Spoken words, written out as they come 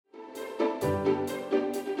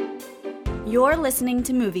You're listening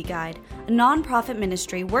to Movie Guide, a non-profit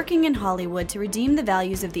ministry working in Hollywood to redeem the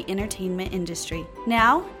values of the entertainment industry.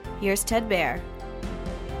 Now, here's Ted Baer.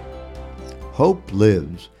 Hope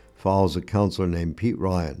Lives follows a counselor named Pete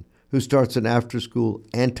Ryan, who starts an after-school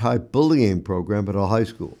anti-bullying program at a high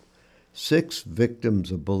school. 6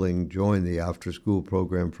 victims of bullying join the after-school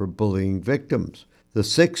program for bullying victims. The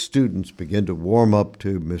 6 students begin to warm up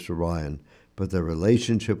to Mr. Ryan, but their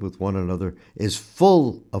relationship with one another is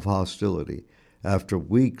full of hostility. After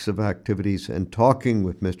weeks of activities and talking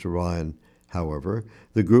with Mr. Ryan, however,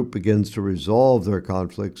 the group begins to resolve their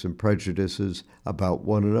conflicts and prejudices about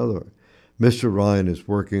one another. Mr. Ryan is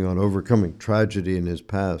working on overcoming tragedy in his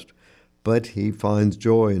past, but he finds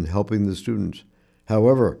joy in helping the students.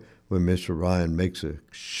 However, when Mr. Ryan makes a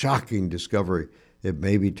shocking discovery, it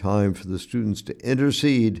may be time for the students to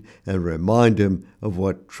intercede and remind him of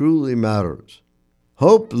what truly matters.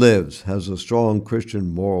 Hope Lives has a strong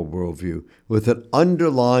Christian moral worldview with an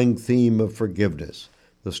underlying theme of forgiveness.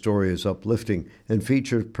 The story is uplifting and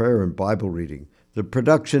features prayer and Bible reading. The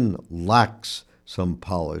production lacks some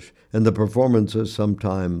polish, and the performances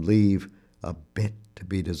sometimes leave a bit to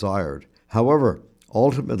be desired. However,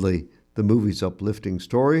 ultimately, the movie's uplifting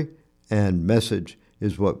story and message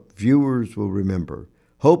is what viewers will remember.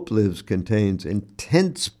 Hope Lives contains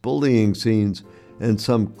intense bullying scenes and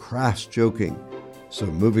some crass joking, so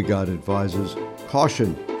Movie Guide advises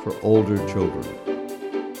caution for older children.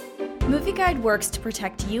 Movie Guide works to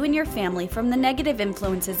protect you and your family from the negative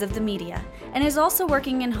influences of the media and is also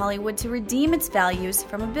working in Hollywood to redeem its values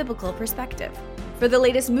from a biblical perspective. For the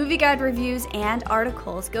latest Movie Guide reviews and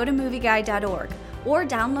articles, go to movieguide.org or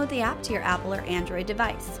download the app to your Apple or Android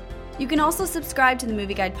device. You can also subscribe to the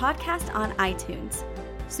Movie Guide podcast on iTunes.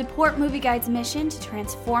 Support Movie Guide's mission to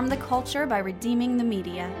transform the culture by redeeming the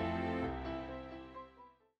media.